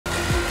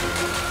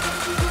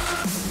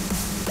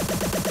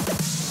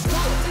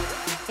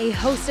A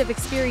host of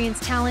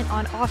experienced talent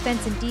on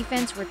offense and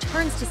defense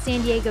returns to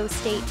San Diego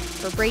State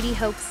for Brady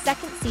Hoke's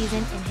second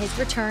season in his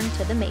return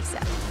to the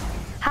Mesa.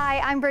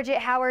 Hi, I'm Bridget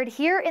Howard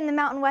here in the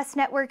Mountain West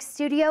Network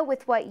studio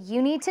with what you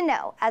need to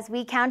know as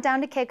we count down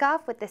to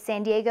kickoff with the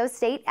San Diego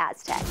State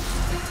Aztecs.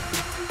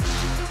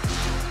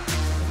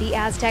 The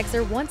Aztecs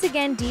are once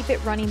again deep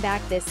at running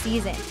back this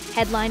season,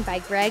 headlined by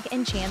Greg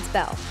and Chance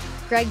Bell.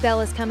 Greg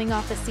Bell is coming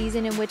off a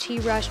season in which he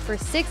rushed for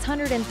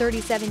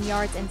 637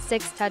 yards and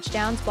 6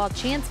 touchdowns, while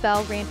Chance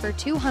Bell ran for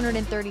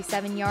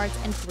 237 yards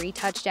and 3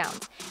 touchdowns.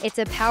 It's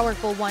a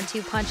powerful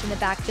 1-2 punch in the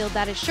backfield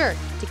that is sure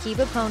to keep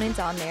opponents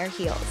on their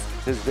heels.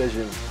 His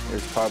vision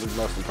is probably the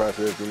most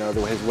impressive. You know,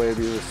 his way to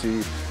be able to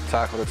see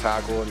tackle to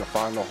tackle and to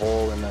find the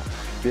hole and to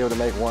be able to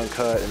make one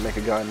cut and make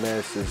a guy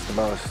miss is the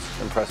most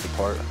impressive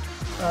part.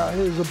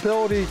 His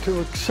ability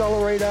to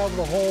accelerate out of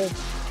the hole,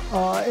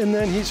 and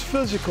then he's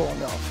physical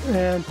enough,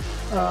 and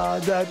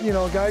that, you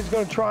know, a guy's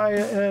going to try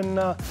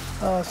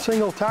and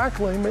single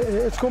tackle him,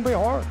 it's going to be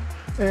hard,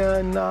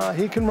 and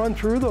he can run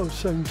through those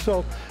things.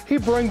 So he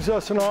brings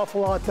us an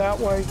awful lot that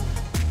way.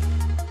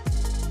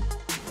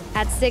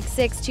 At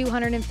 6'6",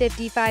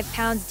 255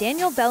 pounds,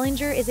 Daniel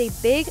Bellinger is a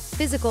big,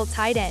 physical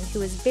tight end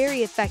who is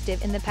very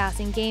effective in the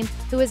passing game,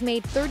 who has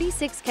made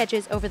 36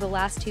 catches over the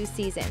last 2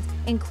 seasons,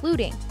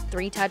 including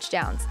 3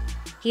 touchdowns.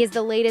 He is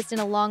the latest in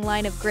a long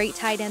line of great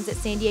tight ends at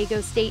San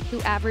Diego State who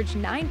averaged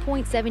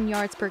 9.7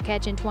 yards per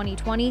catch in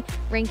 2020,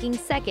 ranking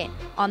second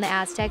on the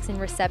Aztecs in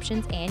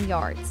receptions and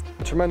yards.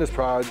 Tremendous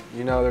pride.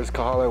 You know, there's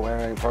Kahale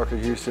Waring, Parker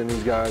Houston.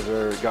 These guys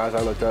are guys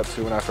I looked up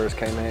to when I first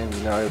came in.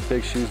 You know, I have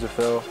big shoes to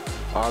fill,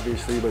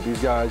 obviously, but these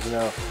guys, you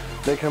know,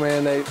 they come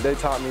in, they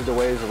taught me the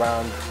ways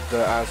around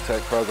the Aztec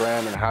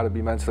program and how to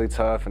be mentally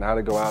tough and how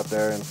to go out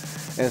there.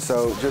 And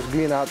so just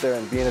being out there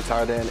and being a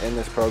tight end in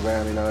this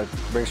program, you know, it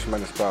brings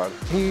tremendous pride.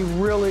 He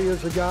really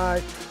is a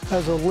guy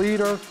as a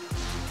leader,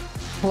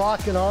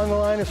 blocking on the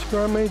line of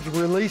scrimmage,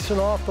 releasing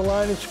off the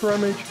line of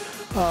scrimmage,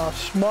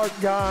 smart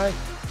guy,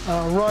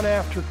 run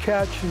after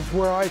catch is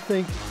where I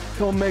think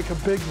he'll make a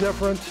big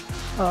difference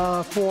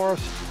for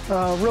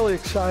us. Really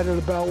excited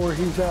about where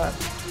he's at.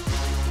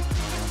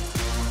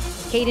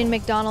 Caden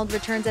McDonald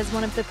returns as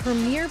one of the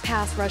premier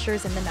pass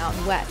rushers in the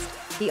Mountain West.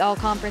 The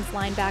all-conference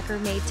linebacker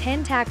made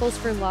 10 tackles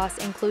for loss,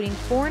 including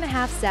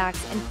 4.5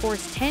 sacks, and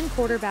forced 10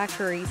 quarterback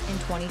hurries in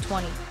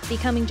 2020,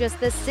 becoming just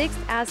the 6th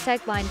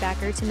Aztec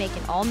linebacker to make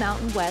an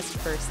All-Mountain West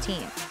first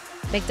team.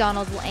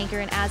 McDonald will anchor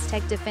an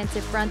Aztec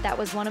defensive front that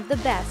was one of the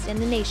best in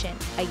the nation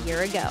a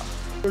year ago.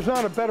 There's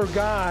not a better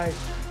guy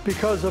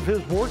because of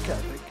his work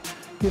ethic.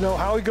 You know,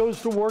 how he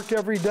goes to work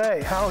every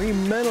day, how he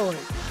mentally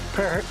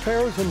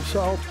prepares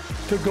himself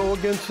to go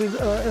against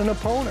an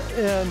opponent.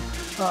 And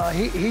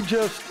he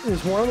just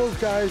is one of those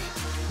guys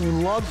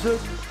who loves it,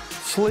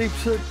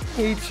 sleeps it,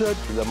 eats it.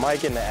 The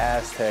Mike and the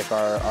Aztec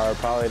are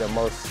probably the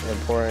most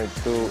important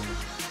two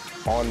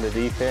on the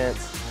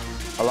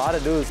defense. A lot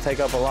of dudes take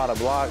up a lot of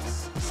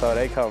blocks, so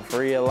they come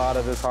free a lot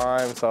of the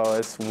time, so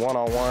it's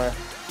one-on-one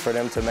for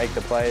them to make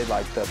the play.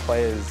 Like, the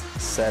play is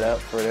set up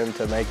for them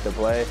to make the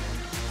play,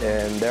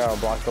 and they're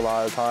unblocked a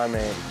lot of the time.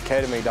 And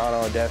Caden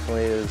McDonald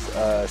definitely is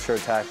a sure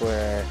tackler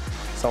and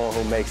someone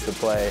who makes the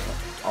play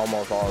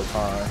almost all the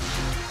time.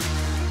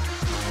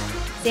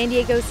 San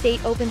Diego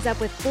State opens up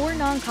with 4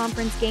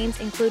 non-conference games,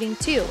 including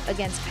 2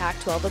 against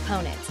Pac-12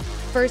 opponents.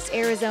 First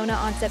Arizona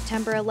on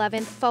September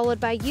 11th, followed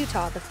by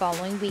Utah the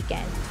following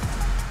weekend.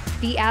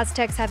 The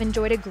Aztecs have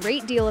enjoyed a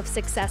great deal of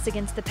success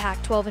against the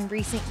Pac-12 in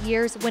recent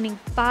years, winning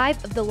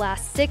 5 of the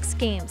last 6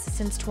 games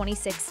since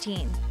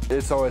 2016.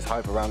 It's always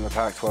hype around the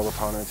Pac-12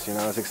 opponents. You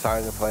know, it's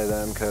exciting to play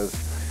them because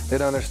they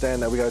don't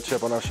understand that we got a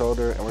chip on our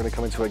shoulder and we're going to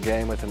come into a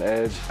game with an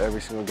edge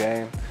every single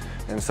game.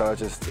 And so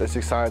it's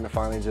exciting to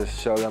finally just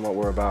show them what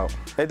we're about.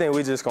 They think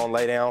we just gonna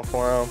lay down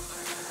for them,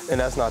 and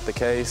that's not the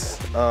case.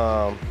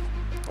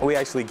 We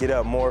actually get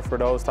up more for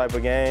those type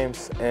of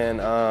games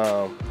and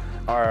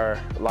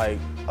are like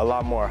a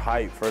lot more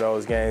hype for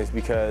those games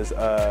because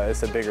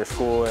it's a bigger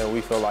school and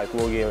we feel like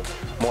we'll get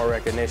more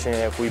recognition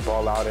if we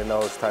ball out in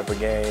those type of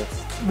games.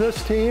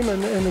 This team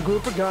and a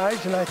group of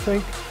guys, and I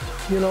think,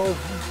 you know,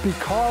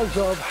 because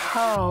of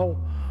how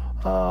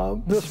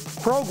this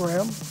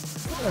program,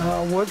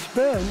 what's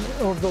been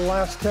over the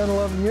last 10,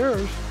 11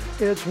 years,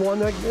 it's one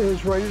that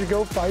is ready to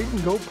go fight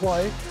and go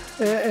play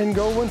and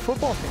go win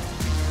football games.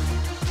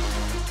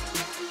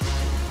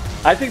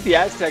 I think the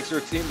Aztecs are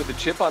a team with a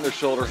chip on their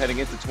shoulder heading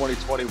into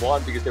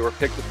 2021 because they were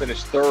picked to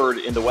finish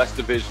 3rd in the West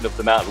Division of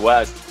the Mountain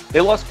West.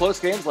 They lost close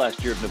games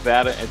last year to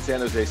Nevada and San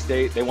Jose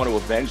State. They want to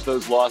avenge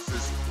those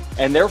losses.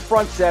 And their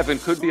front 7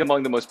 could be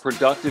among the most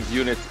productive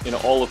units in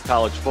all of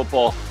college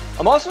football.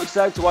 I'm also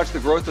excited to watch the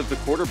growth of the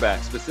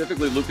quarterback,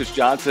 specifically Lucas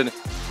Johnson,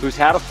 who's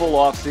had a full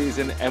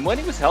offseason. And when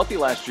he was healthy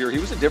last year, he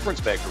was a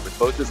difference maker with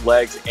both his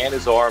legs and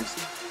his arms.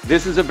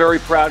 This is a very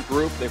proud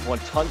group. They've won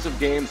tons of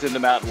games in the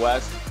Mountain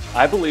West.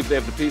 I believe they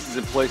have the pieces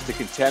in place to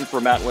contend for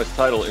a Mountain West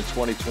title in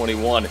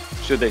 2021,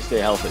 should they stay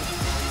healthy.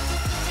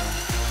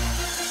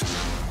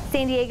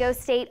 San Diego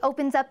State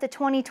opens up the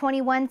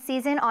 2021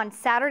 season on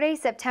Saturday,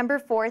 September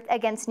 4th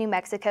against New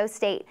Mexico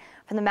State.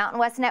 From the Mountain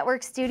West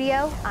Network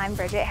studio, I'm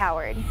Bridget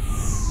Howard.